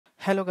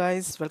Hello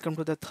guys, welcome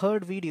to the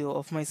third video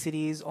of my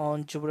series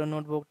on Jupyter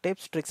Notebook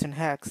tips, tricks and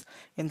hacks.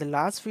 In the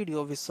last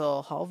video we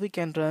saw how we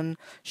can run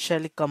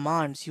shell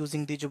commands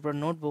using the Jupyter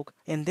Notebook.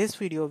 In this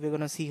video we're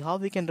gonna see how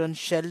we can run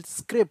shell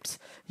scripts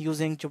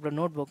using Jupyter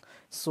Notebook.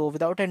 So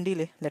without any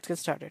delay, let's get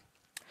started.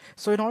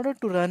 So in order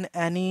to run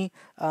any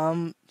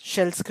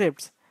shell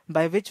scripts,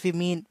 by which we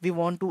mean we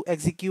want to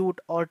execute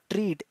or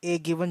treat a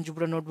given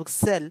Jupyter Notebook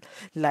cell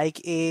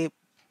like a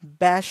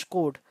bash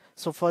code.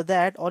 So for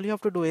that, all you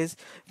have to do is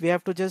we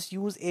have to just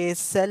use a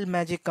cell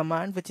magic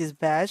command, which is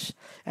bash,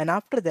 and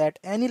after that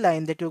any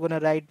line that you're going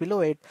to write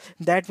below it,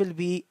 that will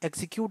be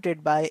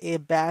executed by a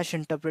bash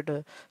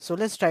interpreter. So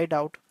let's try it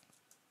out.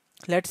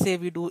 Let's say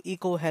we do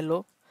echo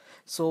hello,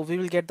 so we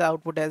will get the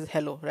output as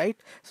hello, right?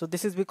 So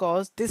this is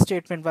because this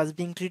statement was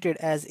being treated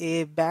as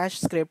a bash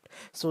script,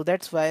 so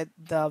that's why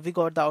we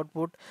got the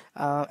output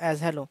as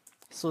hello.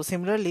 So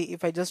similarly,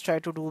 if I just try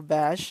to do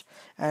bash,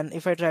 and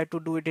if I try to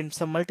do it in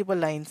some multiple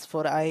lines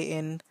for I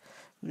in,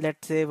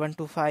 let's say 1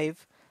 to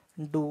 5,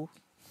 do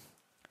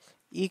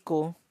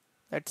echo,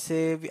 let's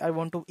say I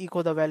want to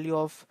echo the value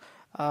of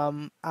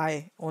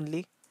I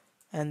only,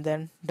 and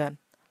then done.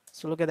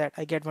 So look at that,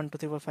 I get 1 2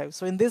 3 4 5.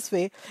 So in this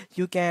way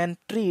you can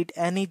treat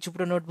any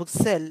Jupyter Notebook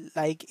cell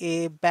like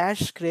a bash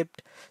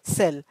script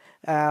cell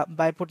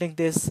by putting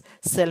this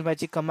cell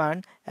magic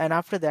command, and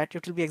after that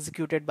it will be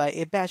executed by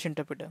a bash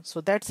interpreter.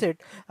 So that's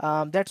it.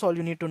 That's all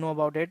you need to know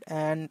about it,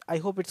 and I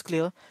hope it's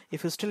clear.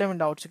 If you still have any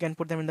doubts, you can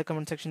put them in the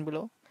comment section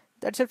below.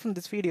 That's it from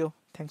this video.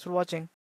 Thanks for watching.